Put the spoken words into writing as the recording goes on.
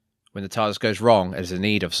When the TARDIS goes wrong and is in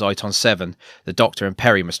need of Zyton 7, the Doctor and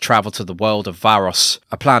Peri must travel to the world of Varos,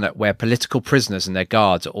 a planet where political prisoners and their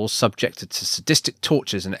guards are all subjected to sadistic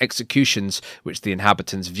tortures and executions which the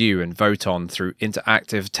inhabitants view and vote on through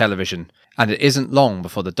interactive television. And it isn't long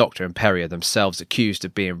before the Doctor and Peri are themselves accused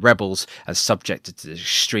of being rebels and subjected to this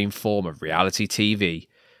extreme form of reality TV.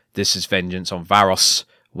 This is Vengeance on Varos.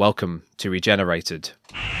 Welcome to Regenerated.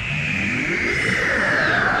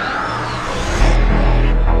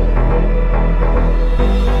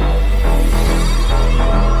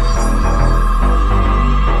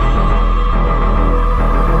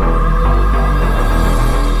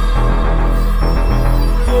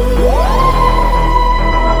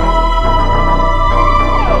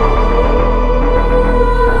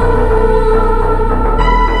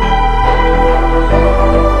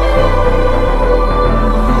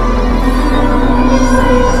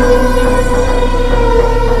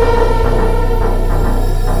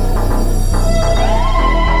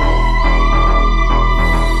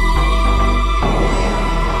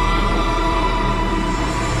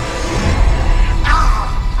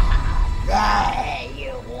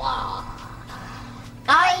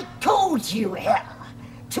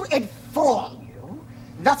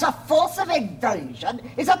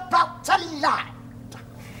 Is about to land.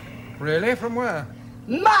 Really? From where?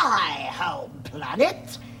 My home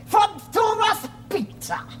planet, from Thoros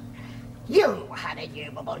Beta. You had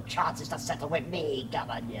innumerable chances to settle with me,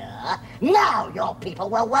 Governor. Now your people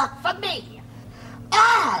will work for me.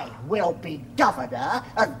 I will be Governor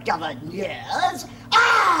of Governors.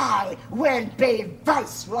 I will be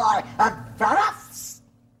Viceroy of Varos.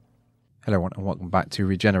 Hello everyone and welcome back to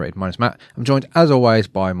Regenerated. My name's Matt. I'm joined as always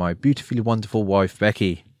by my beautifully wonderful wife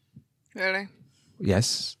Becky. Really?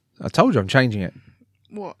 Yes, I told you I'm changing it.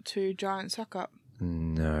 What, to giant suck up?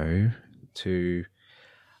 No, to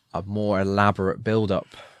a more elaborate build-up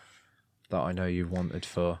that I know you've wanted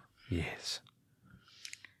for years.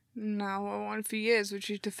 No, what I wanted for years was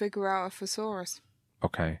you to figure out a thesaurus.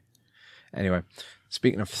 Okay. Anyway,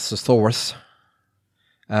 speaking of thesaurus,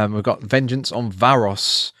 we've got Vengeance on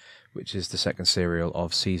Varos, which is the second serial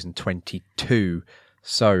of season 22.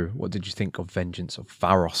 So, what did you think of Vengeance of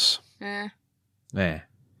Varos? Yeah.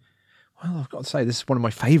 Well, I've got to say, this is one of my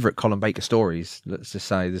favourite Colin Baker stories. Let's just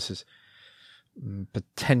say this is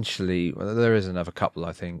potentially... Well, there is another couple,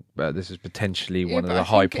 I think, but this is potentially one of the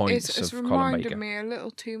high points of Colin Baker. It's reminded me a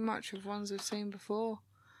little too much of ones I've seen before.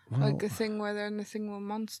 Well, like the thing where they're in the thing with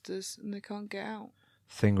monsters and they can't get out.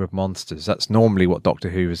 Thing with monsters. That's normally what Doctor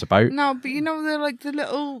Who is about. No, but you know, they're like the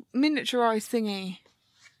little miniaturized thingy.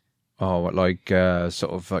 Oh, like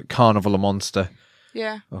sort of like Carnival of Monster.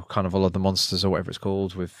 Yeah. Or Carnival of the Monsters or whatever it's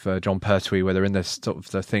called with John Pertwee, where they're in this sort of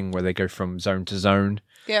the thing where they go from zone to zone.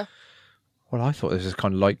 Yeah. Well, I thought this was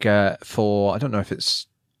kind of like for, I don't know if it's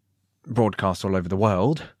broadcast all over the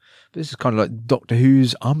world, but this is kind of like Doctor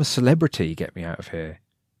Who's I'm a Celebrity, Get Me Out of Here,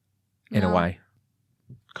 in a way.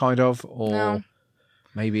 Kind of, or... No.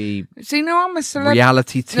 Maybe I'm a celebrity.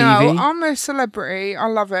 Reality TV? No, I'm a celebrity. I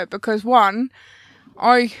love it because, one,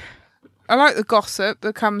 I like the gossip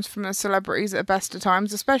that comes from the celebrities at the best of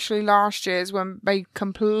times, especially last year's when they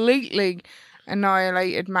completely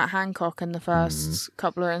annihilated Matt Hancock in the first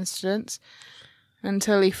couple of incidents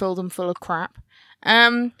until he filled them full of crap.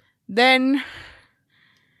 Then...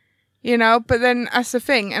 You know, but then that's the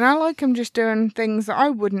thing. And I like him just doing things that I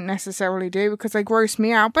wouldn't necessarily do because they gross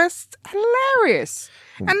me out. But it's hilarious.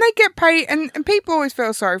 And they get paid. And people always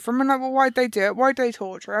feel sorry for them. And like, well, why'd they do it? Why'd they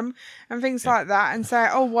torture them? And things like that. And say,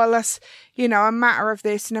 oh, well, that's, you know, a matter of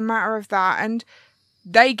this and a matter of that. And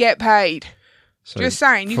they get paid. So just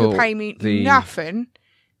saying, you could pay me nothing.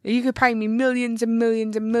 You could pay me millions and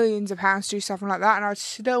millions and millions of pounds to do something like that. And I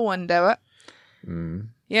still wouldn't do it. Mm.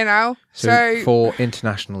 You know, so for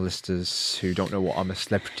international listeners who don't know what I'm a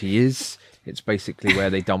Celebrity is, it's basically where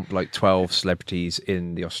they dump like 12 celebrities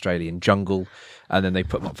in the Australian jungle, and then they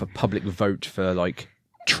put them up for public vote for like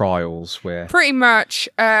trials where pretty much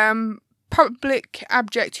public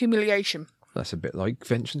abject humiliation. That's a bit like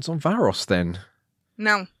Vengeance on Varos, then.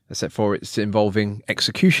 No, except for it's involving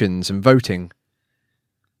executions and voting.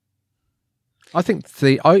 I think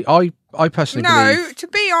I personally believe... No, to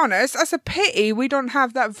be honest, that's a pity we don't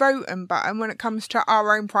have that voting button when it comes to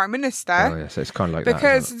our own Prime Minister. Oh, yes, it's kind of like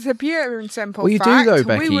because that, it's a pure and simple fact. Well, you fact. do, though,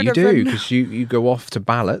 Becky, you do, because you go off to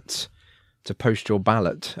ballot to post your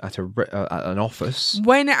ballot at an office.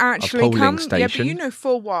 When it actually polling comes, yeah, but station. you know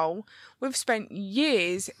full well we've spent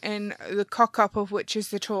years in the cock-up of which is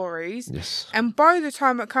the Tories. Yes. And by the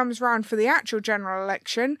time it comes round for the actual general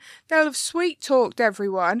election, they'll have sweet-talked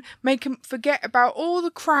everyone, make them forget about all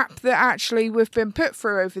the crap that actually we've been put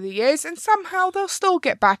through over the years, and somehow they'll still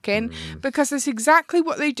get back in because that's exactly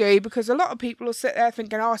what they do, because a lot of people will sit there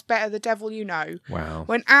thinking, oh, it's better the devil you know. Wow.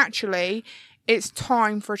 When actually, it's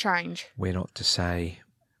time for a change. We're not to say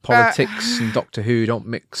politics and Doctor Who don't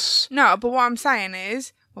mix. No, but what I'm saying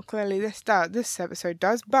is, well, clearly this episode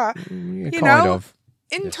does, but, you kind know, of.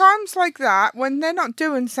 in times like that, when they're not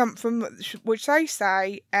doing something which they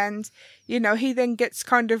say, and, you know, he then gets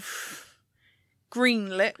kind of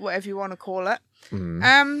greenlit, whatever you want to call it,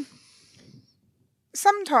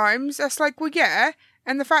 sometimes it's like, well, yeah,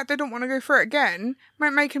 and the fact they don't want to go for it again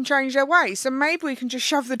might make them change their ways, so maybe we can just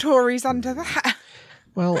shove the Tories under that.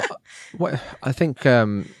 Well, I think...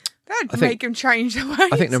 That'd make him change their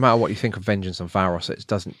ways. I think no matter what you think of Vengeance on Varos,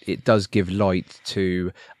 it does give light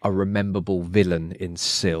to a rememberable villain in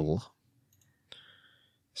Syl.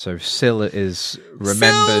 So Syl is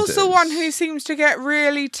remembered. Syl's the one who seems to get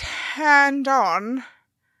really turned on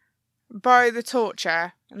by the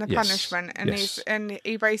torture and the punishment, and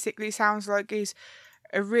he basically sounds like he's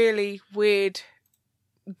a really weird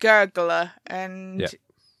gurgler, and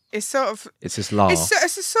it's sort of his laugh.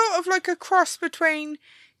 It's a sort of like a cross between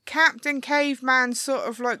Captain Caveman, sort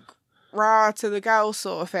of like rah to the girl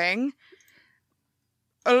sort of thing,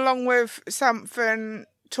 along with something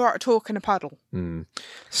talk in a puddle.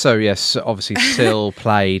 So yes, obviously Syl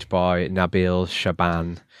played by Nabil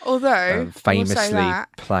Shaban, although famously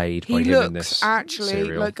played by him in this looks actually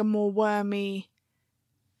serial. like a more wormy,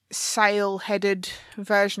 sail-headed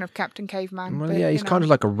version of Captain Caveman. Well, but, yeah, he's kind of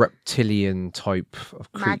like a reptilian type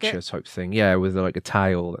of creature Maggot. type thing. Yeah, with like a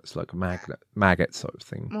tail that's like a maggot sort of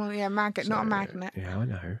thing. Well, yeah, maggot, not a magnet. Yeah, I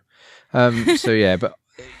know. So yeah, but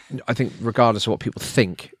I think regardless of what people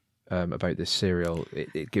think about this serial,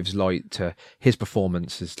 it gives light to his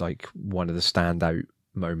performance is like one of the standout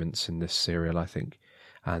moments in this serial, I think.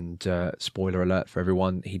 And spoiler alert for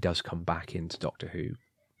everyone, he does come back into Doctor Who.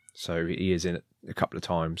 So he is in it a couple of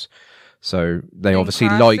times. So they obviously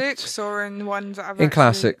classics or in ones that I've in actually,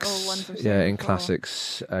 classics. or ones I've Yeah, seen in before?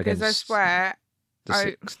 classics against I swear, the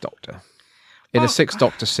Sixth Doctor. In the Sixth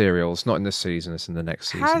Doctor serials, not in this season, it's in the next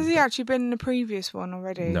season. Has he actually been in the previous one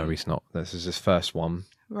already? No, he's not. This is his first one.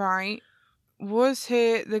 Right. Was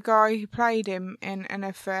he the guy who played him in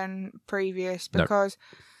anything previous? Because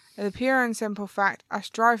the pure and simple fact, that's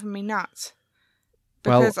driving me nuts.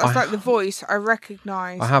 Because that's like the voice I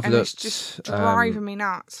recognise. I have and looked, it's just driving me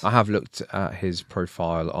nuts. I have looked at his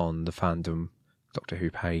profile on the fandom Doctor Who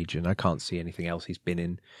page, and I can't see anything else he's been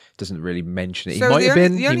in. Doesn't really mention it. So he might have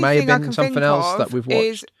been. The only He may have thing I been can something think else of that we've watched.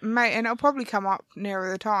 is, and it'll probably come up nearer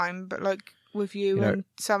the time, but like with you and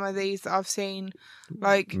some of these that I've seen,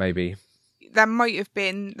 like maybe that might have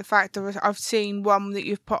been the fact that I've seen one that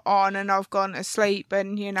you've put on and I've gone to sleep,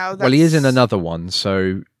 and well, he is in another one,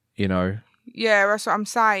 so Yeah, that's what I'm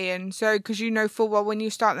saying. So, because you know full well when you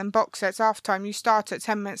start them box sets, half time you start at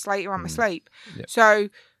 10 minutes later, I'm asleep. Yep. So,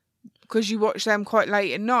 because you watch them quite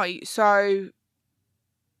late at night, so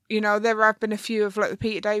there have been a few of like the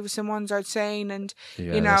Peter Davison ones I'd seen, and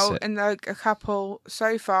and like a couple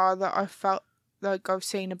so far that I felt like I've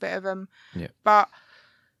seen a bit of them. Yeah. But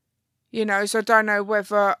so I don't know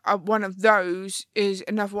whether one of those is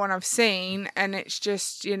another one I've seen, and it's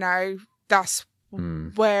just that's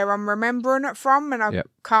where I'm remembering it from, and I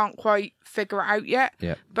can't quite figure it out yet.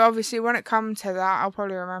 Yeah. But obviously, when it comes to that, I'll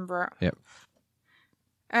probably remember it. Yep.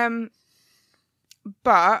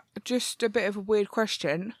 But just a bit of a weird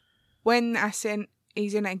question: when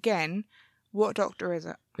he's in it again, what Doctor is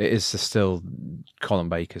it? It is still Colin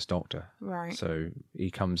Baker's Doctor, right? So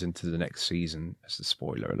he comes into the next season. As a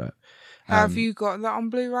spoiler alert. Have you got that on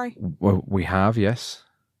Blu-ray? Well, we have, yes.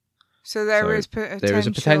 So there is potential. There is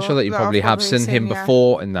a potential that you probably have seen him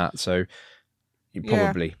before in that, so you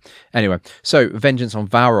probably... Anyway, so Vengeance on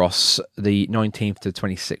Varos, the 19th to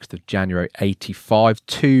 26th of January 85,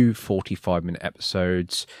 2 45-minute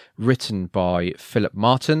episodes, written by Philip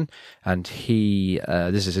Martin, and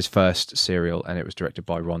this is his first serial, and it was directed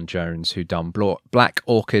by Ron Jones, who done Black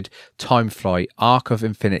Orchid, Time Flight, Arc of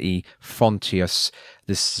Infinity, Frontiers.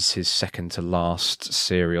 This is his second to last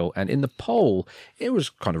serial, and in the poll, it was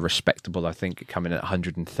kind of respectable. I think coming at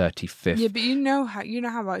 135th. Yeah, but you know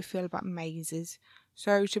how I feel about mazes.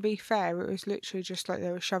 So to be fair, it was literally just like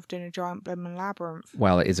they were shoved in a giant blooming labyrinth.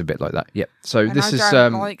 Well, it is a bit like that. Yep. So And this I is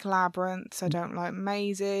don't like labyrinths. I don't like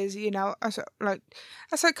mazes. You know, I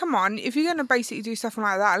said, come on, if you're going to basically do something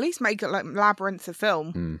like that, at least make it like Labyrinth the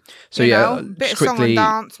film. So you yeah, know, bit of song and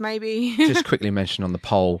dance maybe. Just quickly mention on the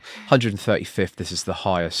poll, 135th. This is the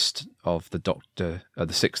highest of the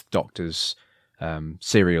Sixth Doctor's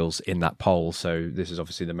serials in that poll. So this is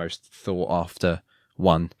obviously the most thought after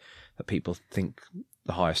one that people think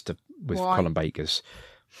the highest with Why? Colin Baker's.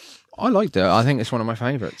 I liked it. I think it's one of my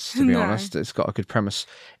favourites, to be honest. It's got a good premise.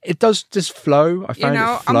 It does just flow. I found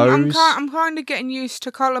it flows. I'm kind of getting used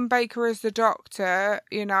to Colin Baker as the Doctor,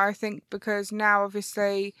 you know, I think because now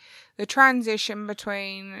obviously the transition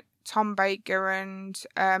between Tom Baker and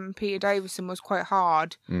Peter Davison was quite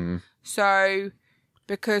hard. So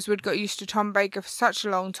because we'd got used to Tom Baker for such a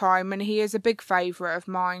long time and he is a big favourite of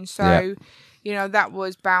mine. So, you know, that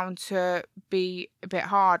was bound to be a bit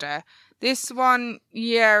harder. This one,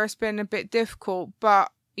 yeah, it's been a bit difficult,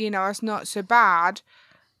 but, you know, it's not so bad.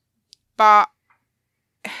 But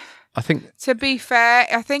I think, to be fair,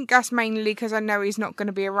 I think that's mainly because I know he's not going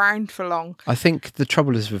to be around for long. I think the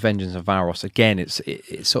trouble is with Vengeance of Varos, again, it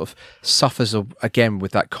sort of suffers again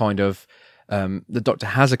with that kind of, the Doctor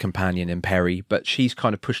has a companion in Perry, but she's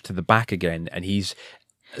kind of pushed to the back again, and he's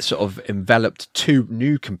sort of enveloped two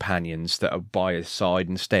new companions that are by his side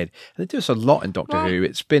instead. And they do this a lot in Doctor Who.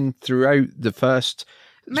 It's been throughout the first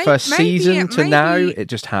season to now. It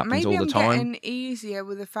just happens all the time. Maybe I'm getting easier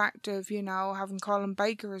with the fact of, you know, having Colin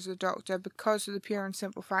Baker as a Doctor because of the pure and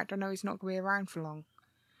simple fact I know he's not going to be around for long.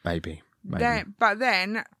 Maybe. But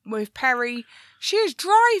then, with Perry, she is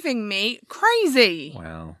driving me crazy.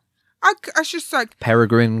 Wow. I just like...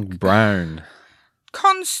 Peregrine Brown.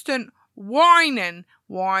 Constant whining.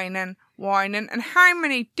 And how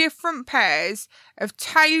many different pairs of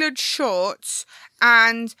tailored shorts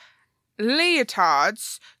and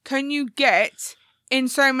leotards can you get in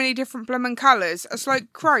so many different blooming colours? It's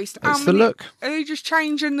like, Christ, it's the look. Are you just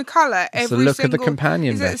changing the colour every single... It's the look of the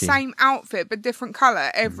companion, Is it the same outfit but different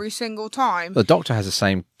colour every single time? The Doctor has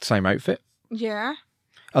the same outfit. Yeah.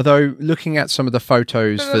 Although, looking at some of the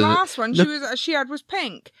photos... But the last one she had was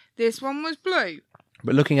pink. This one was blue.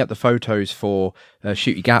 But looking at the photos for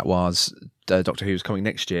Ncuti Gatwa's Doctor Who's coming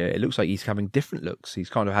next year, it looks like he's having different looks. He's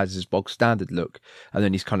kind of has his bog standard look, and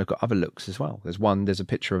then he's kind of got other looks as well. There's a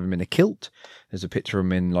picture of him in a kilt. There's a picture of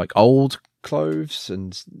him in like old clothes,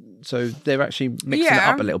 and so they're actually mixing it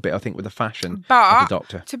up a little bit, I think, with the fashion of the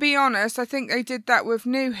Doctor. To be honest, I think they did that with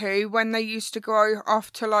New Who when they used to go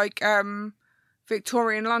off to like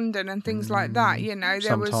Victorian London and things like that. You know,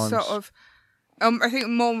 there was sort of. I think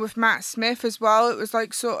more with Matt Smith as well. It was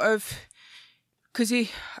like sort of because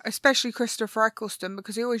especially Christopher Eccleston,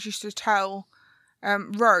 because he always used to tell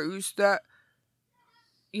Rose that,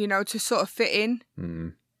 you know, to sort of fit in.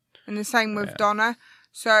 And the same with Donna.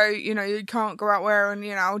 So, you know, you can't go out wearing,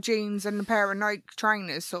 you know, jeans and a pair of Nike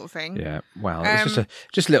trainers sort of thing. Yeah, well, it's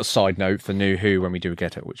just a little side note for New Who when we do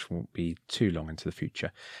get it, which won't be too long into the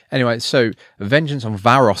future. Anyway, so Vengeance on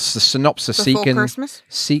Varos, the synopsis Before Christmas?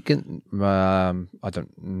 I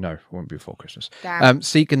don't know, it won't be before Christmas. Damn.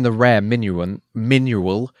 Seeking the rare mineral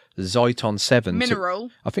Zyton 7.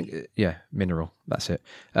 Mineral? Mineral. That's it.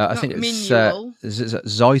 I think it's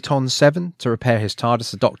Zyton 7 to repair his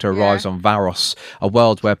TARDIS. The Doctor arrives on Varos, a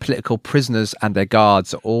world where political prisoners and their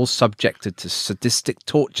guards are all subjected to sadistic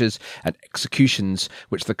tortures and executions,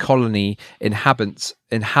 which the colony inhabitants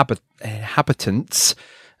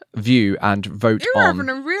view and vote You're on. having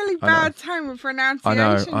a really bad time with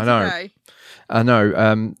pronunciation today. I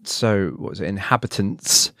know. So, what was it?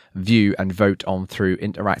 Inhabitants view and vote on through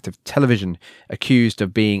interactive television, accused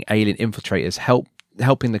of being alien infiltrators,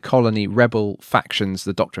 helping the colony rebel factions.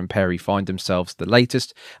 The Doctor and Perry find themselves the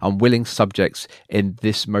latest unwilling subjects in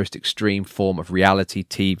this most extreme form of reality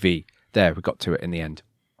TV. There, we got to it in the end.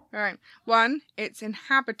 Right. 1, it's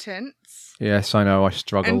inhabitants. Yes, I know, I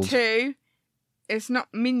struggled. And 2, it's not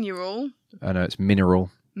mineral. I know, it's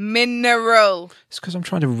mineral. Mineral. It's because I'm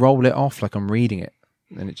trying to roll it off like I'm reading it,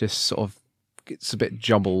 and it just sort of gets a bit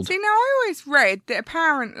jumbled. See, now I always read that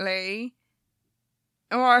apparently,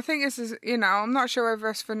 well, I think this is, you know, I'm not sure whether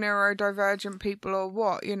it's for neurodivergent people or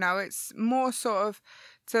what, you know, it's more sort of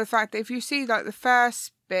to the fact that if you see like the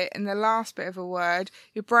first bit and the last bit of a word,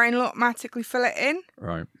 your brain will automatically fill it in.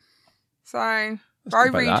 Right. So, I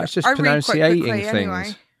read, it's just pronunciating things.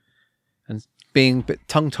 Anyway. And being a bit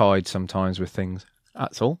tongue-tied sometimes with things.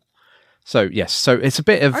 That's all. So, yes. So, it's a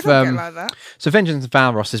bit of... I don't get like that. So, Vengeance of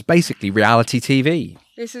Varos is basically reality TV.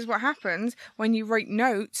 This is what happens when you write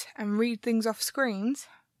notes and read things off screens.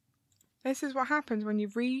 This is what happens when you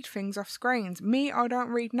read things off screens. Me, I don't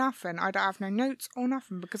read nothing. I don't have no notes or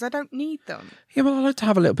nothing because I don't need them. Yeah, well, I like to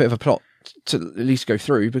have a little bit of a plot to at least go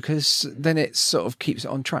through because then it sort of keeps it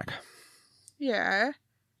on track. Yeah,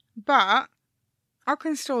 but I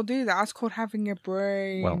can still do that. It's called having a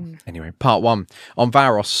brain. Well, anyway, part 1. On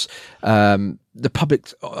Varos, the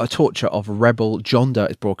public torture of rebel Jonda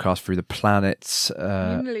is broadcast through the planets.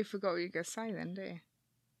 You nearly forgot what you were going to say then, didn't you?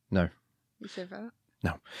 No. You said that?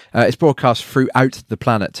 No. It's broadcast throughout the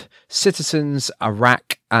planet. Citizens,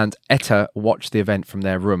 Iraq and ETA watch the event from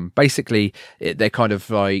their room. Basically, they're kind of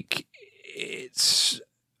like... It's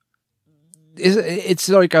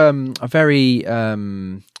like a very...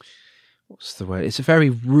 what's the word? It's a very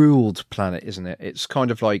ruled planet, isn't it? It's kind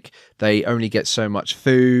of like they only get so much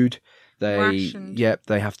food. Rationed.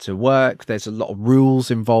 They have to work. There's a lot of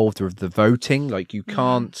rules involved with the voting. Like you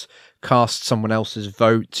can't cast someone else's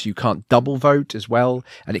vote. You can't double vote as well.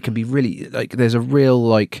 And it can be really like there's a real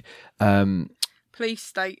like police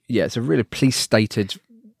state. Yeah, it's a really police stated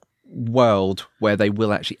world where they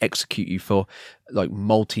will actually execute you for like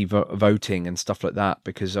multi voting and stuff like that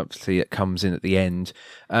because obviously it comes in at the end.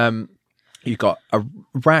 You've got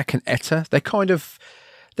Iraq and ETA. They're kind of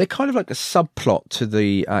like a subplot to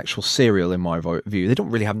the actual serial in my view. They don't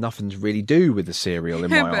really have nothing to really do with the serial in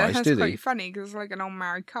my eyes, do they? That's quite funny because it's like an old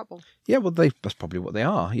married couple. Yeah, well, that's probably what they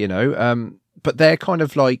are, you know. But they're kind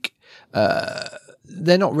of like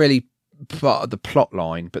they're not really part of the plot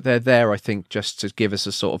line, but they're there, I think, just to give us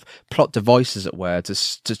a sort of plot device, as it were, to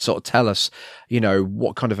sort of tell us, you know,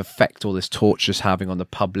 what kind of effect all this torture is having on the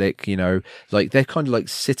public. You know, like they're kind of like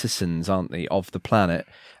citizens, aren't they, of the planet,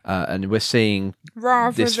 and we're seeing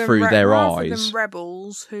this through their eyes. Rather than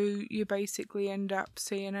rebels, who you basically end up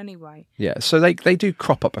seeing anyway. Yeah, so they do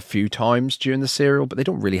crop up a few times during the serial, but they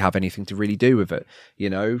don't really have anything to really do with it.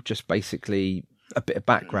 You know, just basically a bit of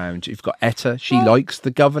background. You've got ETA. She likes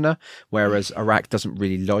the governor, whereas Iraq doesn't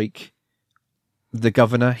really like the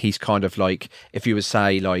governor. He's kind of like, if you would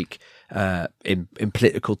say like in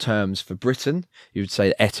political terms for Britain, you would say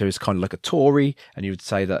that ETA is kind of like a Tory, and you would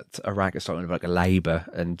say that Iraq is something like a Labour,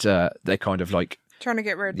 and they're kind of like trying to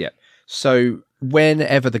get rid. Yeah. So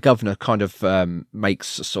whenever the governor kind of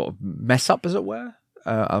makes a sort of mess up, as it were,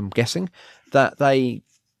 I'm guessing that they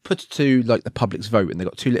put it to like the public's vote, and they've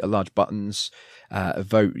got two little large buttons,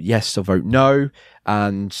 vote yes or vote no,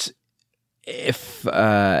 and if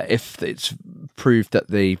it's proved that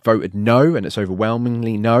they voted no and it's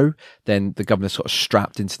overwhelmingly no, then the governor's sort of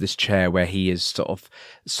strapped into this chair where he is sort of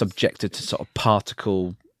subjected to sort of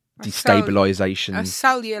particle destabilization, a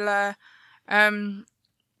cellular. Well,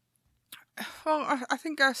 I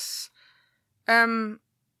think that's.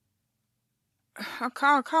 I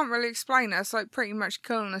can't really explain it. It's like pretty much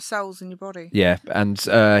killing the cells in your body. Yeah, and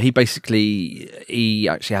he actually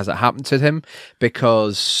has that happen to him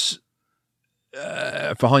because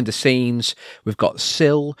behind the scenes we've got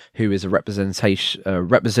Syl, who is a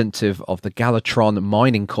representative of the Galatron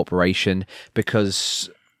Mining Corporation, because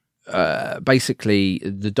basically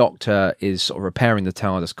the Doctor is sort of repairing the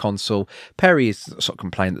TARDIS console. Perry is sort of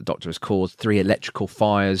complaining that the Doctor has caused 3 electrical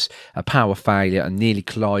fires, a power failure, and nearly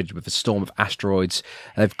collided with a storm of asteroids.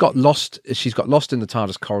 She's got lost in the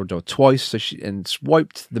TARDIS corridor twice, so it's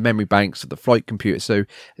wiped the memory banks of the flight computer. So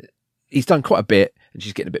he's done quite a bit, and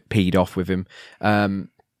she's getting a bit peed off with him.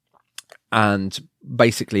 And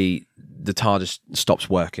basically the TARDIS stops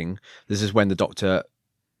working. This is when the Doctor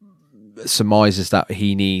surmises that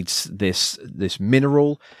he needs this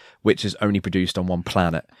mineral, which is only produced on one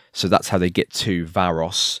planet. So that's how they get to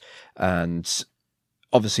Varos. And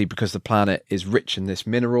obviously, because the planet is rich in this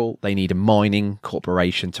mineral, they need a mining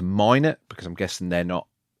corporation to mine it, because I'm guessing they're not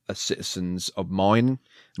citizens of mining.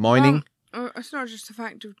 It's not just the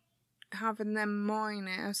fact of having them mine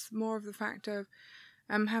it, it's more of the fact of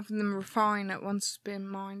having them refine it once it's been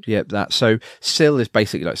mined. Yep, so Syl is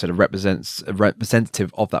basically, like I said, a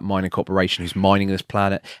representative of that mining corporation who's mining this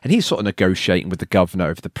planet, and he's sort of negotiating with the governor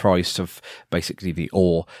over the price of basically the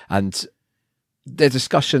ore. And their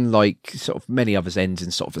discussion, like sort of many others, ends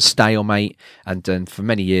in sort of a stalemate. And then for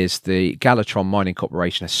many years, the Galatron Mining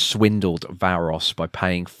Corporation has swindled Varos by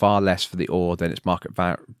paying far less for the ore than its market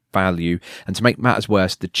value. And to make matters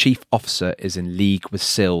worse, the chief officer is in league with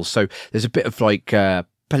Syl. So there's a bit of like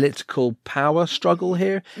political power struggle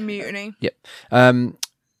here. Mutiny. Yep.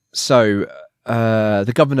 So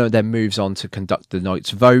the governor then moves on to conduct the night's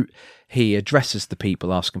vote. He addresses the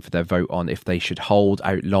people, asking for their vote on if they should hold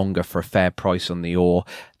out longer for a fair price on the ore.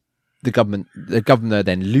 The governor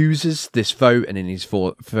then loses this vote, and then he's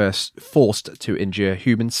forced to endure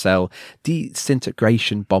human cell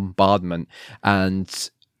disintegration bombardment. And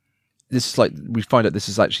this is like, we find out this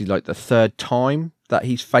is actually like the third time that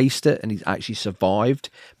he's faced it, and he's actually survived.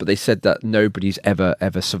 But they said that nobody's ever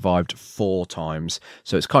survived 4 times,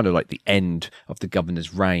 so it's kind of like the end of the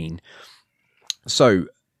governor's reign. So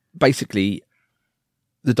basically,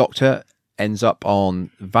 the Doctor ends up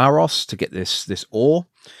on Varos to get this ore,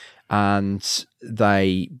 and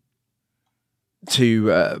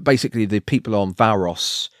basically the people on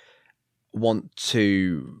Varos want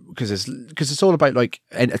to, because it's all about like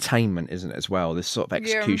entertainment, isn't it, as well? This sort of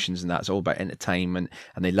executions and that's all about entertainment,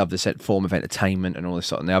 and they love this form of entertainment and all this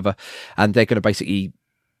sort and the other, and they're going to basically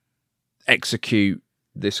execute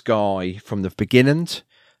this guy from the beginning,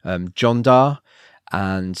 Jondar,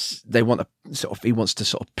 and they want to he wants to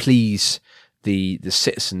sort of please the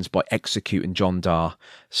citizens by executing Jondar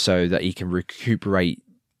so that he can recuperate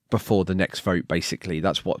before the next vote. Basically,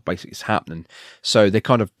 that's what basically is happening. So they're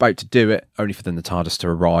kind of about to do it, only for then the TARDIS to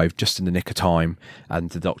arrive just in the nick of time, and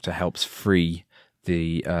the Doctor helps free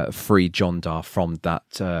Jondar from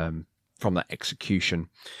that execution.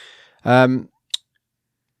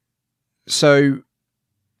 So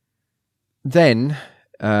then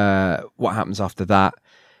what happens after that?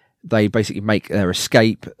 They basically make their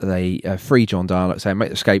escape. They free Jondar, let's say, make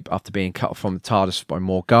the escape after being cut off from the TARDIS by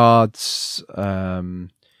more guards.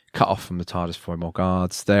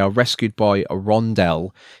 They are rescued by a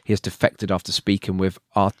Rondell. He has defected after speaking with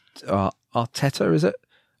Arteta, is it?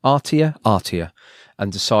 Artia,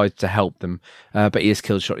 and decides to help them. But he is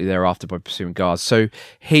killed shortly thereafter by pursuing guards. So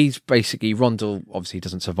he's basically, Rondell obviously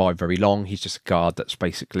doesn't survive very long. He's just a guard that's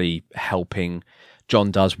basically helping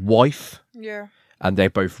Jondar's wife. Yeah. And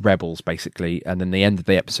they're both rebels, basically. And then the end of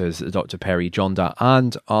the episode is that Dr. Perry, Jondar,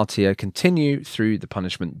 and Artia continue through the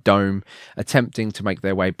punishment dome, attempting to make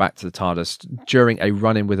their way back to the TARDIS. During a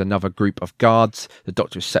run-in with another group of guards, the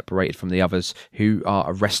Doctor is separated from the others, who are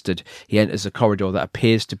arrested. He enters a corridor that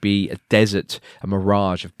appears to be a desert. A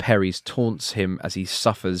mirage of Perry's taunts him as he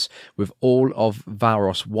suffers. With all of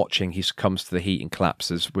Varos watching, he succumbs to the heat and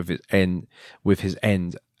collapses with his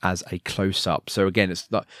end as a close-up. So again,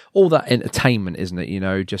 it's like all that entertainment, isn't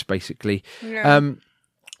it? Just basically. Yeah.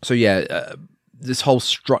 This whole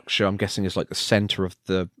structure, I'm guessing, is like the center of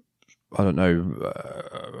the, I don't know,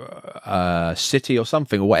 city or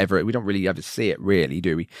something or whatever. We don't really ever see it, really,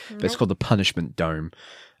 do we? Nope. But it's called the Punishment Dome.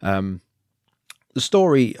 The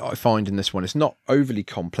story I find in this one is not overly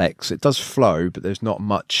complex. It does flow, but there's not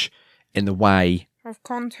much in the way of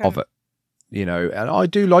content of it. And I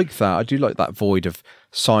do like that. I do like that void of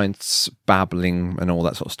science babbling and all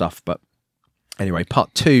that sort of stuff. But anyway,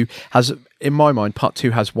 part 2 has, in my mind,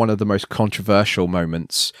 one of the most controversial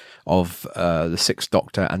moments of the Sixth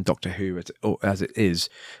Doctor and Doctor Who as it is,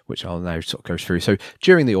 which I'll now sort of go through. So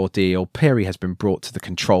during the ordeal, Perry has been brought to the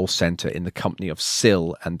control centre in the company of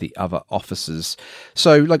Syl and the other officers.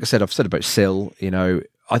 So, like I said, I've said about Syl,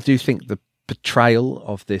 I do think the portrayal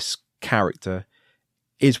of this character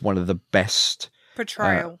is one of the best.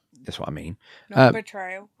 Portrayal. That's what I mean. Not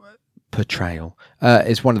betrayal. Portrayal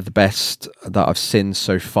is one of the best that I've seen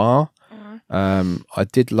so far. I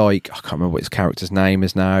did like, I can't remember what his character's name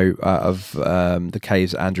is now, of the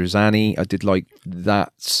Caves, Andrew Zani. I did like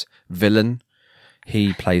that villain.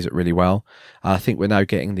 He plays it really well. I think we're now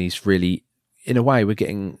getting these really, in a way, we're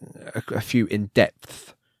getting a few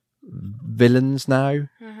in-depth villains now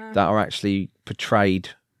that are actually portrayed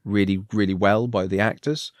really, really well by the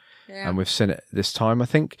actors. Yeah. And we've seen it this time, I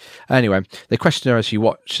think. Anyway, they question her as she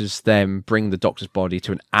watches them bring the Doctor's body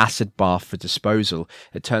to an acid bath for disposal.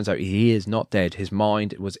 It turns out he is not dead. His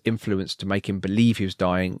mind was influenced to make him believe he was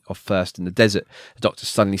dying of thirst in the desert. The Doctor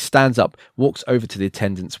suddenly stands up, walks over to the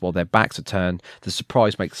attendants while their backs are turned. The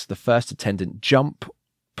surprise makes the first attendant jump,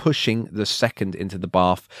 pushing the second into the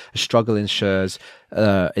bath. A struggle ensues.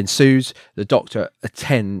 The Doctor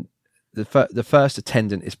The first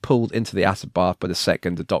attendant is pulled into the acid bath by the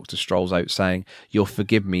second. The Doctor strolls out saying, "You'll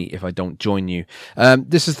forgive me if I don't join you."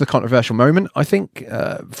 This is the controversial moment, I think,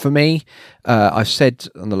 for me. I've said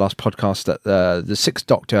on the last podcast that the Sixth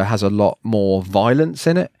Doctor has a lot more violence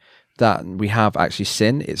in it than we have actually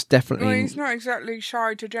seen. It's definitely... Well, he's not exactly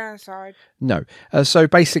shy to genocide. No. So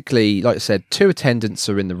basically, like I said, 2 attendants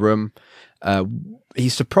are in the room. He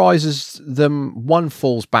surprises them. One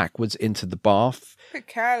falls backwards into the bath. Bit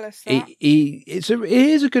careless, that. It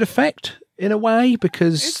is a good effect in a way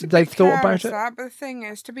because they've thought about it. But the thing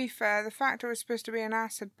is, to be fair, the fact it was supposed to be an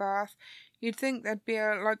acid bath, you'd think there'd be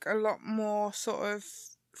a lot more sort of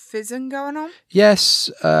fizzing going on. Yes,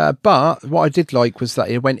 but what I did like was that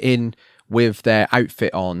he went in with their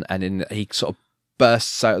outfit on, and then he sort of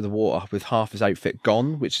bursts out of the water with half his outfit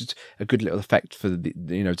gone, which is a good little effect for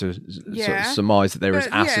to sort of surmise that there is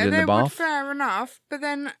acid in the bath. Fair enough, but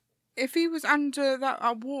then if he was under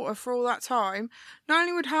that water for all that time, not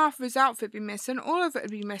only would half of his outfit be missing, all of it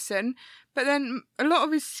would be missing, but then a lot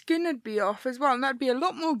of his skin would be off as well, and that'd be a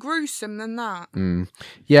lot more gruesome than that.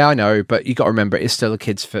 Yeah, I know, but you got to remember it's still a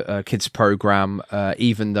kids program,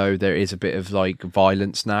 even though there is a bit of like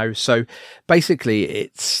violence now. So basically,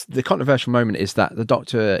 it's the controversial moment is that the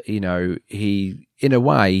Doctor, he in a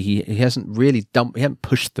way he hasn't really he hadn't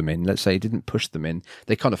pushed them in. Let's say he didn't push them in;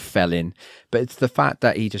 they kind of fell in. But it's the fact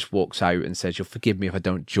that he just walks out and says, "You'll forgive me if I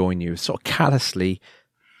don't join you," sort of callously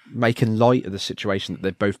making light of the situation that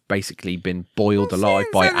they've both basically been boiled alive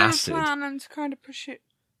by acid. And to kind of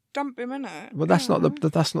dump him in it. Well, that's not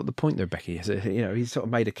the point, though, Becky. Is it? He's sort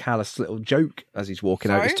of made a callous little joke as he's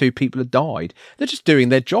walking out. As 2 people have died. They're just doing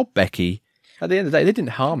their job, Becky. At the end of the day, they didn't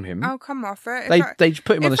harm him. Oh, come off it! They just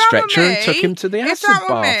put him on a stretcher and took him to the acid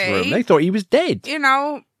bathroom. They thought he was dead.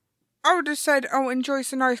 I would have said, enjoy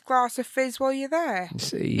some nice glass of fizz while you're there.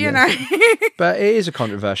 But it is a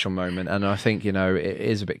controversial moment, and I think, it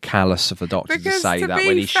is a bit callous of the Doctor to say that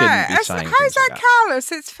when he shouldn't be saying things how's that like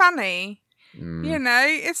callous? It's funny.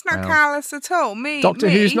 It's not callous at all. Doctor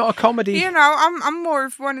Who's not a comedy. I'm more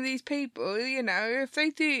of one of these people,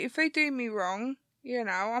 if they do me wrong,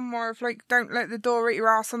 I'm more of like, don't let the door eat your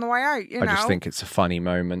ass on the way out, I just think it's a funny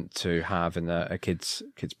moment to have in a kids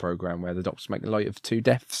program where the Doctor's making light of 2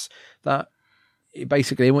 deaths that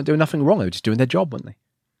basically they weren't doing nothing wrong. They were just doing their job, weren't they?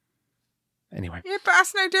 Anyway. Yeah, but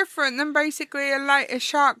that's no different than basically a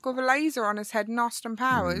shark with a laser on his head and Austin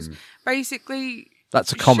Powers. Basically,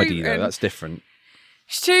 that's a comedy, though. That's different.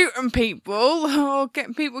 Shooting people or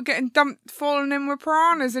getting people getting dumped, falling in with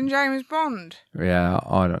piranhas in James Bond. Yeah,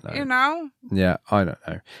 I don't know. Yeah, I don't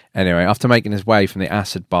know. Anyway, after making his way from the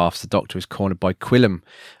acid baths, the Doctor is cornered by Quillam,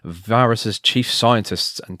 Varos's chief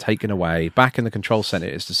scientists, and taken away. Back in the control centre,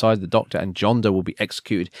 it's decided the Doctor and Jonda will be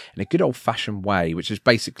executed in a good old-fashioned way, which is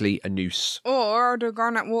basically a noose. Or I'd have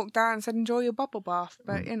gone and walked down and said, enjoy your bubble bath,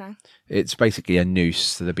 but It's basically a noose,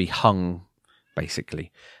 so they'll be hung,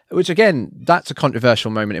 basically. Which, again, that's a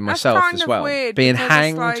controversial moment in myself as well. Weird Being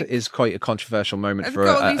hanged is quite a controversial moment for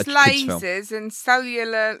a kids' film. Lasers and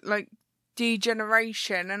cellular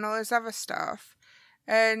degeneration and all this other stuff,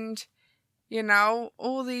 and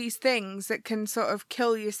all these things that can sort of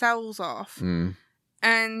kill your cells off,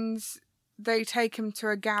 and they take him to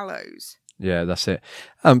a gallows. Yeah, that's it.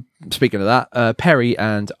 Speaking of that, Perry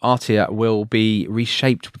and Artia will be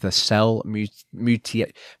reshaped with a cell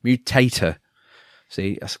mutator.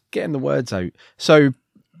 See, that's getting the words out. So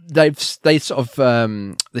they sort of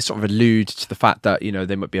allude to the fact that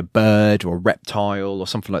they might be a bird or a reptile or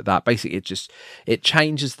something like that. Basically, it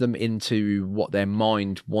changes them into what their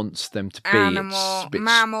mind wants them to be. Animal,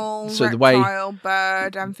 mammal, so reptile,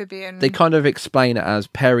 bird, amphibian. They kind of explain it as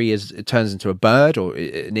Perry it turns into a bird, or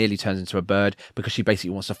it nearly turns into a bird, because she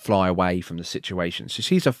basically wants to fly away from the situation. So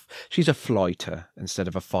she's a flighter instead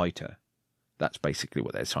of a fighter. That's basically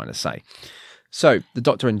what they're trying to say. So, the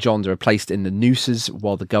Doctor and Jonda are placed in the nooses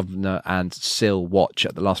while the Governor and Syl watch.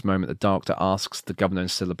 At the last moment, the Doctor asks the Governor and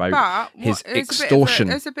Syl about his extortion.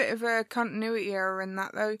 There's a bit of a continuity error in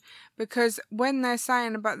that, though, because when they're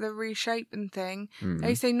saying about the reshaping thing,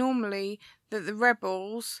 they say normally that the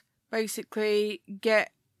rebels basically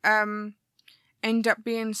end up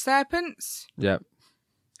being serpents. Yeah.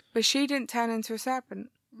 But she didn't turn into a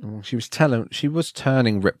serpent. Well, she was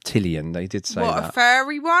turning reptilian. They did say that. What, a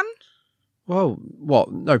furry one? Well,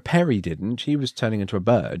 what? No, Perry didn't. She was turning into a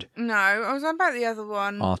bird. No, I was on about the other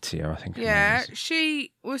one. Artia, I think. Yeah,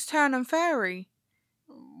 she was turning fairy.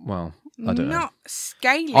 Well, I don't know. Not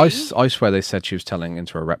scaly. I swear they said she was turning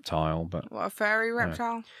into a reptile, but... What, a fairy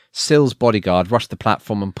reptile? No. Syl's bodyguard rushed the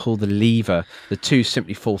platform and pulled the lever. The 2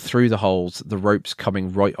 simply fall through the holes, the ropes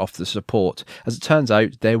coming right off the support. As it turns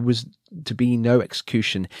out, there was to be no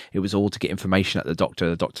execution. It was all to get information at the Doctor.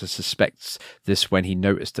 The Doctor suspects this when he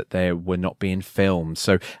noticed that they were not being filmed.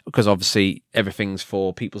 So, because obviously everything's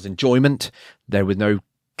for people's enjoyment, there was no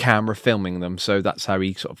camera filming them, so that's how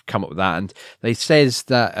he sort of come up with that. And they says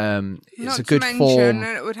that it's a good form.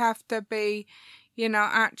 It would have to be,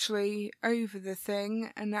 actually over the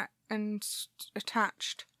thing and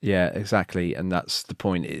attached. Yeah, exactly, and that's the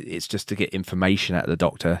point. It's just to get information out of the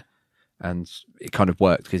Doctor. And it kind of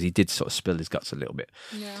worked because he did sort of spill his guts a little bit.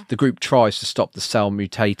 Yeah. The group tries to stop the cell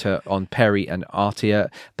mutator on Perry and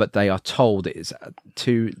Artia, but they are told it is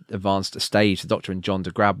too advanced a stage. The Doctor and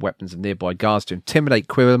Jonda grab weapons of nearby guards to intimidate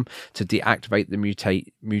Quillam to deactivate the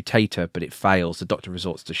mutator, but it fails. The Doctor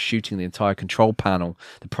resorts to shooting the entire control panel.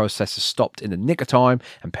 The process is stopped in the nick of time,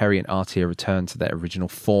 and Perry and Artia return to their original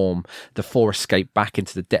form. The 4 escape back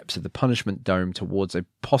into the depths of the punishment dome towards a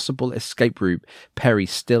possible escape route. Perry,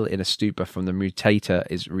 still in a stupor, Uber from the mutator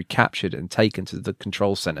is recaptured and taken to the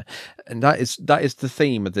control center. And that is the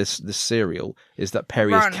theme of this serial, is that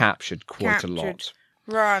Perry is captured quite a lot.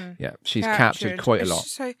 Yeah, she's captured quite a lot.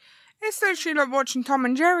 So it's literally like watching Tom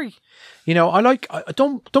and Jerry. You know,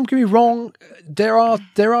 don't get me wrong. There are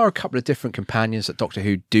a couple of different companions that Doctor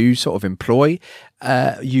Who do sort of employ.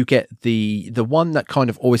 You get the one that kind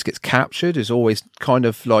of always gets captured is always kind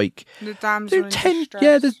of like the damsel in distress.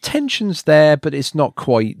 Yeah, the tension's there, but it's not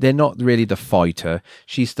quite. They're not really the fighter.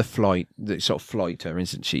 She's the sort of flighter,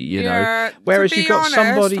 isn't she? You know. Whereas you've got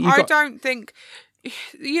somebody. I don't think.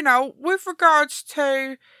 You know, with regards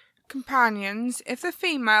to companions, if they're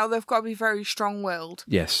female, they've got to be very strong-willed.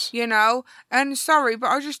 Yes. You know, and sorry,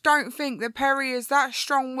 but I just don't think that Perry is that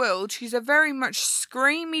strong-willed. She's a very much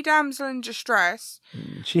screamy damsel in distress.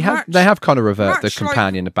 They have kind of reversed the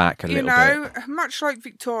companion back a little bit. Much like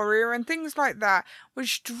Victoria and things like that,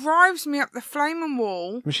 which drives me up the flaming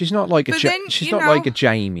wall. Well, she's not like like a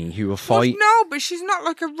Jamie who will fight. Well, no, but she's not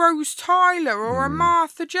like a Rose Tyler or a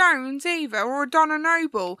Martha Jones either, or a Donna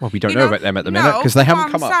Noble. Well, we don't know about them at the minute because they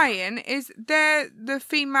haven't come up. What I'm saying is they're the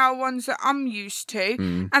female ones that I'm used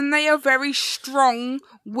to, and they are very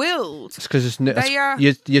strong-willed. It's because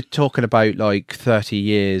you're talking about like 30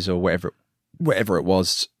 years or whatever it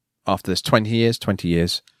was after this. 20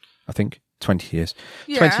 years, I think. 20 years.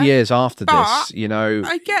 Yeah, 20 years after this, you know.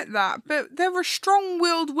 I get that, but there were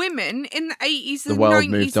strong-willed women in the 80s and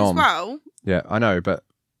 90s as well. Yeah, I know, but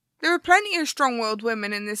there were plenty of strong-willed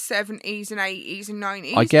women in the 70s and 80s and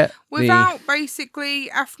 90s. I get without basically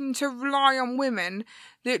having to rely on women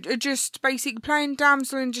that are just basically playing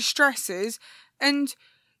damsel in distresses and,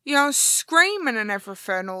 you know, screaming and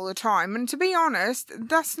everything all the time. And to be honest,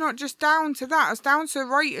 that's not just down to that. It's down to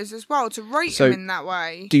writers as well to write them in that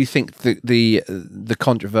way. Do you think the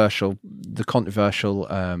controversial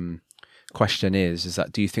question is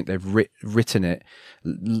that do you think they've written it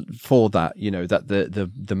for that? You know, that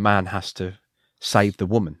the man has to save the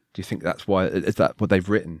woman. Do you think that's why? Is that what they've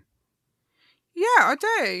written? Yeah, I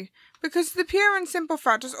do. Because the pure and simple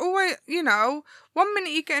fact is always, you know, 1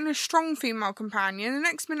 minute you're getting a strong female companion, the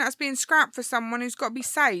next minute that's being scrapped for someone who's got to be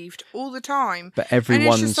saved all the time. But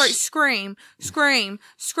everyone's... And it's just like scream,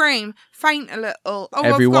 faint a little. Oh,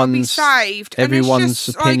 I've got to be saved. Everyone's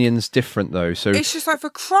opinion's different though. So it's just like, for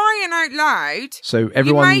crying out loud. So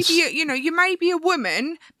everyone's... You may be a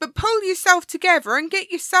woman, but pull yourself together and get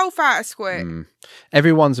yourself out of squid.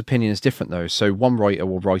 Everyone's opinion is different though. So one writer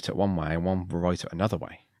will write it one way and one will write it another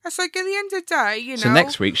way. It's like at the end of the day, you know. So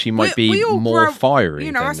next week she might be more fiery.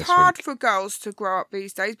 You know, than it's this hard week. for girls to grow up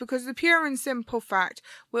these days because the pure and simple fact,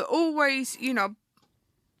 we're always, you know,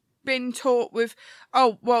 been taught with,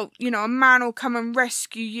 oh, well, you know, a man will come and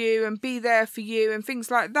rescue you and be there for you and things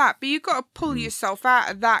like that. But you've got to pull yourself out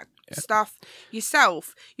of that stuff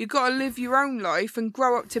yourself. You've got to live your own life and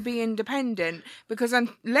grow up to be independent, because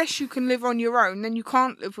unless you can live on your own, then you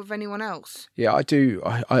can't live with anyone else. Yeah, I do.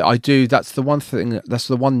 I do. That's the one thing. That's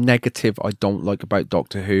the one negative I don't like about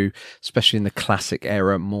Doctor Who, especially in the classic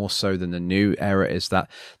era, more so than the new era, is that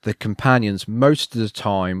the companions most of the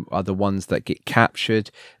time are the ones that get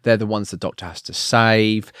captured. They're the ones the Doctor has to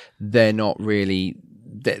save. They're not really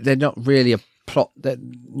a plot. They're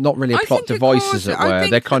not really a plot device, as it were.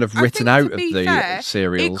 They're kind of written out of the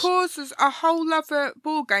serials. It causes a whole other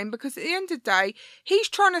ball game, because at the end of the day, he's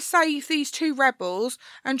trying to save these two rebels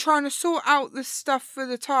and trying to sort out the stuff for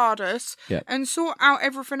the TARDIS and sort out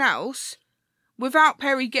everything else without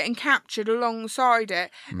Perry getting captured alongside it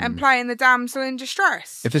and playing the damsel in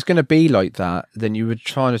distress. If it's going to be like that, then you would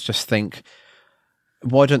try to just think,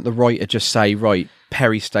 why don't the writer just say, right,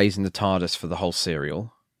 Perry stays in the TARDIS for the whole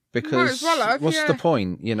serial? Because what's the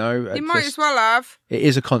point, you know? You might as well have. It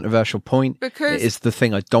is a controversial point. Because it is the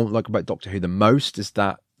thing I don't like about Doctor Who the most, is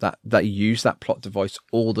that you use that plot device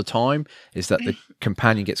all the time, is that the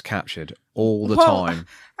companion gets captured all the time.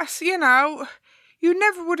 You know, you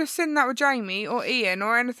never would have seen that with Jamie or Ian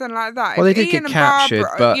or anything like that. Well, they did get captured,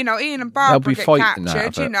 but you know, Ian and Barbara get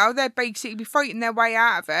captured. You know, they'd basically be fighting their way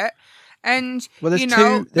out of it. And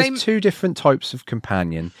there's two different types of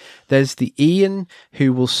companion. There's the Ian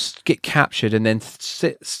who will get captured and then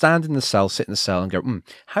stand in the cell, sit in the cell, and go,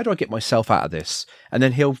 how do I get myself out of this? And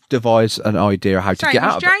then he'll devise an idea how to get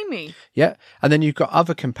out of Jamie. it. Yeah, and then you've got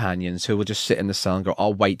other companions who will just sit in the cell and go,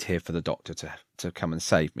 I'll wait here for the Doctor to come and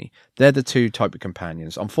save me. They're the two type of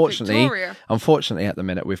companions. Unfortunately, at the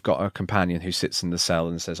minute, we've got a companion who sits in the cell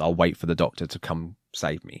and says, I'll wait for the Doctor to come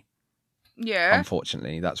save me. Yeah.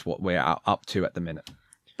 Unfortunately, that's what we're up to at the minute.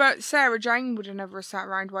 But Sarah Jane would have never sat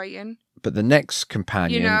around waiting. But the next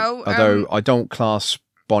companion, although I don't class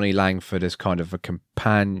Bonnie Langford as kind of a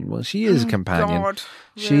companion. Well, she is a companion. God,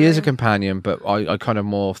 She is a really? companion, but I kind of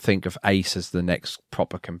more think of Ace as the next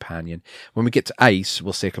proper companion. When we get to Ace,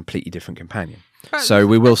 we'll see a completely different companion. But So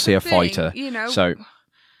we will that's see the a thing, fighter. You know, So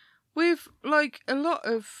with like a lot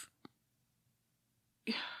of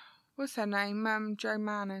what's her name? Joe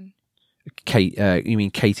Mannon. Kate, you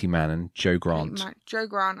mean Katie Mann and Joe Grant? Joe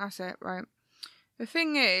Grant. That's it, right? The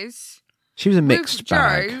thing is, She was a with mixed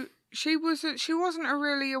bag. Joe, she wasn't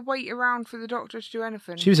really a wait around for the doctor to do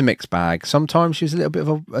anything. She was a mixed bag. Sometimes she was a little bit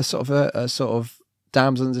of a sort of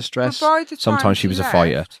damsel in distress. But by the time Sometimes she was a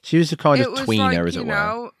fighter. left, She was a kind of it was tweener, like, as it you were.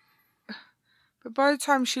 know, but by the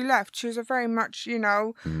time she left, she was a very much,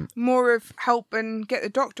 Mm. more of help and get the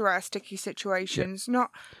doctor out of sticky situations, not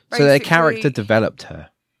So their character basically, developed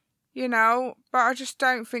her. but I just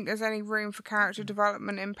don't think there's any room for character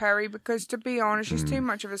development in Perry because, to be honest, she's too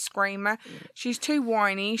much of a screamer. She's too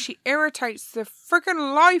whiny. She irritates the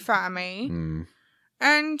friggin' life out of me.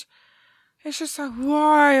 And it's just like,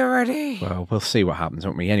 why already? Well, we'll see what happens,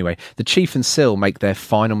 won't we? Anyway, the Chief and Syl make their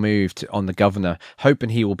final move on the Governor, hoping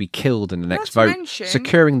he will be killed in the next Not to vote, mention-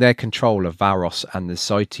 securing their control of Varos and the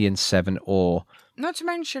Cytian 7 ore. Not to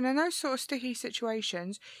mention, in those sort of sticky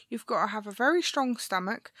situations, you've got to have a very strong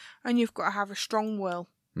stomach and you've got to have a strong will.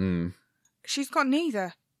 She's got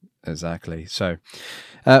neither. Exactly. So,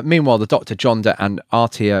 meanwhile, the Doctor, Jonda, and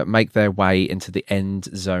Artia make their way into the end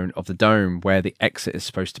zone of the dome, where the exit is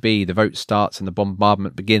supposed to be. The vote starts and the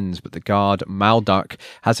bombardment begins, but the guard, Malduk,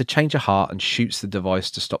 has a change of heart and shoots the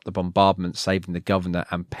device to stop the bombardment, saving the Governor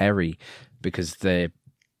and Perry, because they're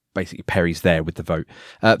basically Perry's there with the vote.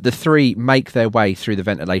 The three make their way through the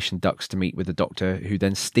ventilation ducts to meet with the Doctor, who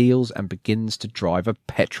then steals and begins to drive a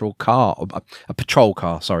patrol car,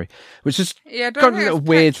 sorry, which is Yeah, kind of a little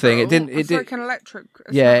weird thing. It didn't. It's like an electric.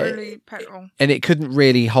 It's Yeah, not really petrol. and it couldn't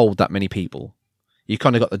really hold that many people. You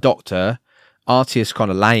kind of got the Doctor, Artius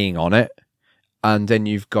kind of laying on it, and then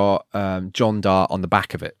you've got John Dart on the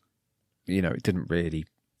back of it. You know, it doesn't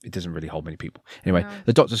really hold many people. Anyway,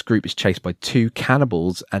 the Doctor's group is chased by two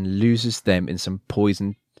cannibals and loses them in some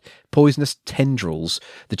poisonous tendrils.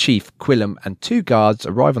 The Chief, Quillam, and two guards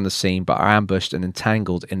arrive on the scene but are ambushed and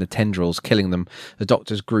entangled in the tendrils, killing them. The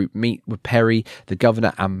Doctor's group meet with Perry, the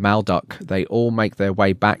Governor, and Malduk. They all make their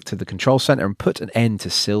way back to the control center and put an end to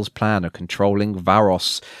Syl's plan of controlling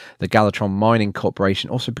Varos. The Galatron Mining Corporation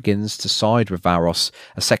also begins to side with Varos.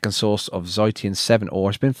 A second source of Zytian 7 ore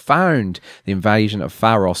has been found. The invasion of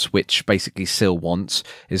Varos, which basically Syl wants,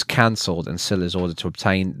 is cancelled, and Syl is ordered to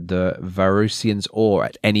obtain the Varosians ore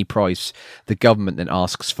at any price. The government then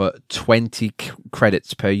asks for 20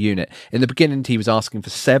 credits per unit. In the beginning, he was asking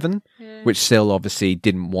for 7, which Syl obviously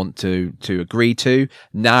didn't want to agree to.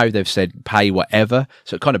 Now they've said pay whatever,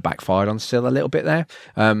 so it kind of backfired on Syl a little bit there.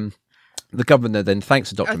 The governor then thanks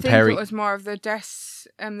to Dr. I think Perry. it was more of the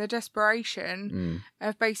desperation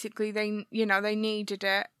of basically they needed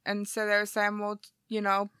it, and so they were saying, well,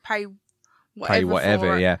 pay whatever.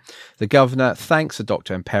 For it. Yeah. The governor thanks the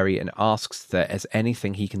Doctor and Perry and asks if there is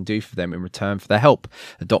anything he can do for them in return for their help.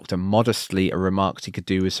 The Doctor modestly remarks he could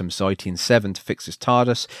do with some Zytian 7 to fix his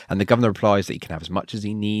TARDIS, and the governor replies that he can have as much as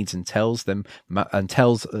he needs and tells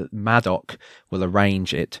Maddock will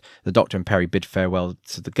arrange it. The Doctor and Perry bid farewell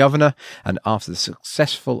to the governor, and after the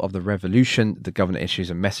successful of the revolution, the governor issues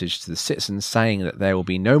a message to the citizens saying that there will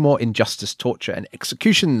be no more injustice, torture, and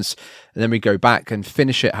executions. And then we go back and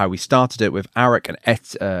finish it how we started it with Arik and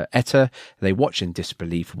Etta. They watch in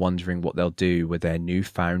disbelief, wondering what they'll do with their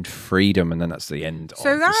newfound freedom, and then that's the end of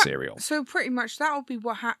the serial. So pretty much that'll be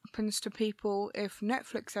what happens to people if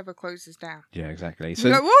Netflix ever closes down. Yeah, exactly. So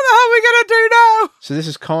like, what the hell are we gonna do now? So this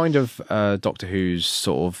is kind of Doctor Who's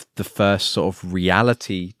sort of the first sort of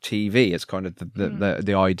reality TV. It's kind of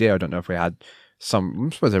the idea. I don't know if we had I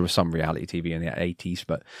suppose there was some reality TV in the 80s,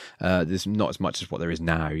 but there's not as much as what there is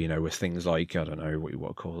now, with things like, I don't know what you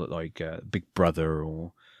want to call it, like Big Brother,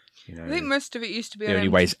 or, I think most of it used to be The Only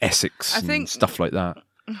Way is Essex and stuff like that.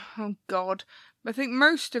 Oh, God. I think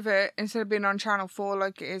most of it, instead of being on Channel 4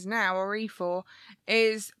 like it is now, or E4,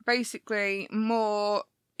 is basically more,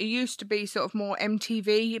 it used to be sort of more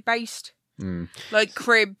MTV based. Like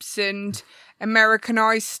Cribs and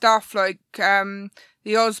Americanized stuff like the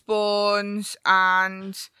Osbournes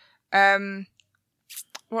and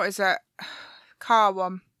what is it? Car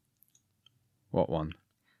one. What one?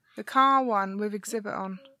 The car one with Exhibit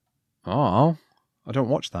on. Oh, I don't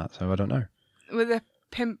watch that, so I don't know. With the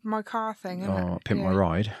Pimp My Car thing, isn't it? Pimp My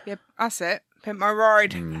Ride. Yep, that's it. Pimp My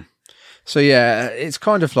Ride. So yeah, it's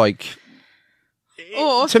kind of like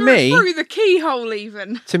Or to me, through the keyhole,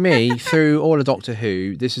 even. to me, through all of Doctor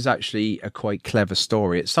Who, this is actually a quite clever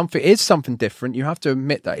story. It's something different. You have to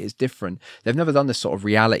admit that it's different. They've never done this sort of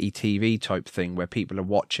reality TV type thing where people are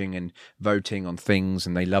watching and voting on things,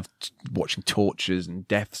 and they love watching tortures and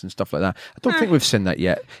deaths and stuff like that. I don't think we've seen that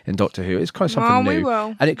yet in Doctor Who. It's kind of something new, we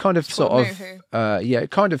will. and it kind of Sort of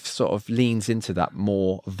it kind of sort of leans into that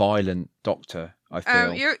more violent Doctor. I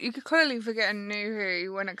feel. You're clearly forgetting New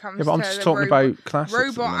Who when it comes to but I'm just talking about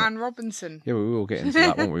classics. Robot and Robinson. Yeah, we will get into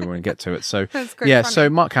that, won't we, when we get to it. So, funny. So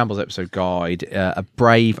Mark Campbell's episode guide, a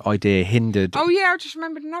brave idea hindered. Oh, yeah, I just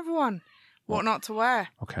remembered another one. What not to wear.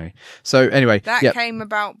 Okay. So, anyway. That came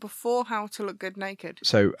about before How to Look Good Naked.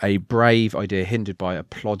 So, a brave idea hindered by a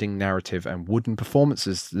plodding narrative and wooden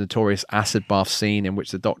performances. The notorious acid bath scene in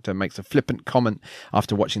which the Doctor makes a flippant comment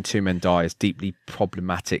after watching two men die is deeply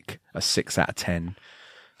problematic. A 6 out of 10.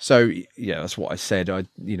 So, yeah, that's what I said. I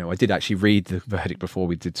did actually read the verdict before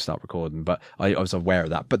we did start recording, but I was aware of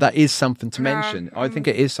that. But that is something to mention. I think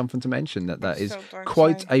it is something to mention that is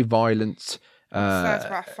quite a violent... that's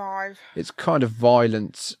about 5. It's kind of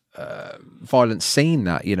violent scene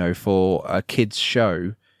that, for a kid's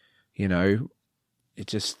show, it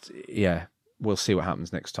just, we'll see what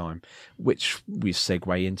happens next time, which we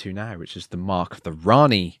segue into now, which is the Mark of the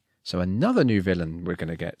Rani. So another new villain we're going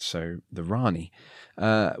to get. So the Rani,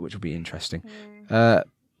 which will be interesting. But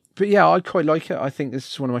yeah, I quite like it. I think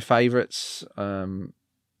this is one of my favourites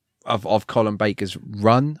of Colin Baker's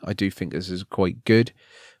run. I do think this is quite good.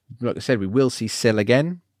 Like I said, we will see Syl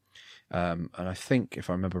again. And I think, if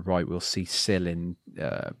I remember right, we'll see Syl in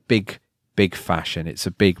big fashion. It's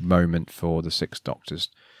a big moment for the Six Doctors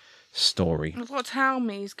story. You've got to tell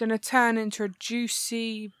me he's going to turn into a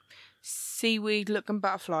juicy, seaweed-looking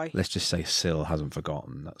butterfly. Let's just say Syl hasn't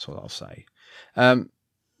forgotten. That's what I'll say.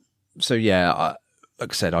 So, yeah,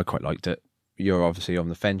 like I said, I quite liked it. You're obviously on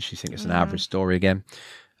the fence. You think it's an average story again.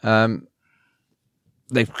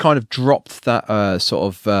 They've kind of dropped that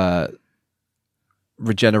sort of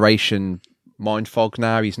regeneration mind fog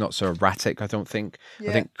now. He's not so erratic, I don't think. Yeah.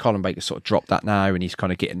 I think Colin Baker sort of dropped that now, and he's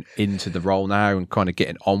kind of getting into the role now and kind of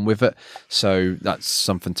getting on with it. So that's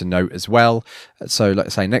something to note as well. So, like I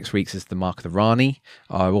say, next week's is the Mark of the Rani.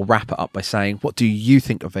 I will wrap it up by saying, what do you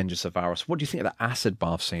think of Vengeance of Varos? What do you think of the acid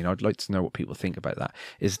bath scene? I'd like to know what people think about that.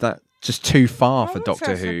 Is that just too far for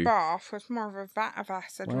Doctor Who? A bath. It's more of a vat of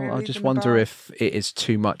acid. Well, really, I just wonder if it is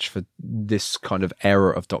too much for this kind of era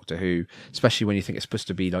of Doctor Who, especially when you think it's supposed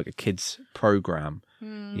to be like a kids' program.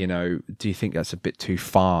 Do you think that's a bit too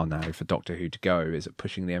far now for Doctor Who to go? Is it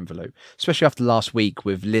pushing the envelope? Especially after last week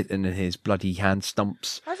with Lytton and his bloody hand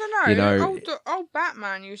stumps. I don't know. Old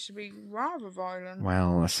Batman used to be rather violent.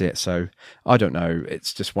 Well, that's it. So I don't know.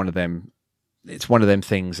 It's just one of them. It's one of them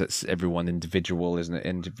things that's everyone individual, isn't it?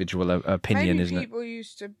 Individual opinion, isn't it? People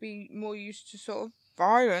used to be more used to sort of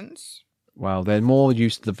violence. Well, they're more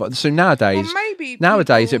used to the... So nowadays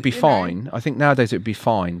it'd be fine. I think nowadays it'd be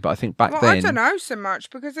fine, but I think back then... I don't know so much,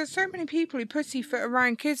 because there's so many people who pussyfoot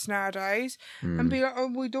around kids nowadays and be like, oh,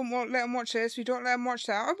 we don't let them watch this, we don't let them watch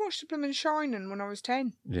that. I watched the blooming Shining when I was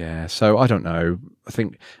 10. Yeah, so I don't know. I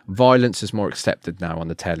think violence is more accepted now on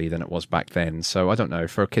the telly than it was back then. So I don't know.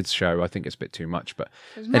 For a kids' show, I think it's a bit too much. But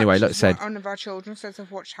anyway, like I said... One of our children says they've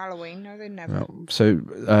watched Halloween. No, they never. Well,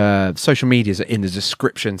 so social medias are in the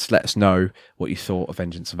description to let us know what you thought of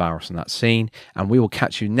Vengeance of Varos and that scene, and we will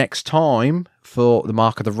catch you next time for the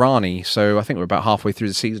Mark of the Rani. So I think we're about halfway through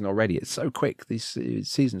the season already. It's so quick. These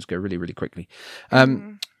seasons go really, really quickly.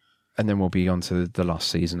 And then we'll be on to the last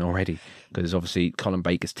season already, because obviously Colin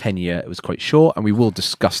Baker's tenure, it was quite short, and we will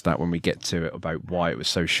discuss that when we get to it, about why it was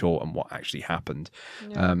so short and what actually happened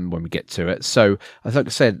when we get to it. So like I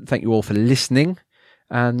said, thank you all for listening,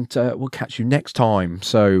 and we'll catch you next time.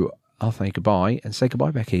 So I'll say goodbye, and say goodbye,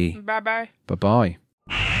 Becky. Bye-bye. Bye-bye.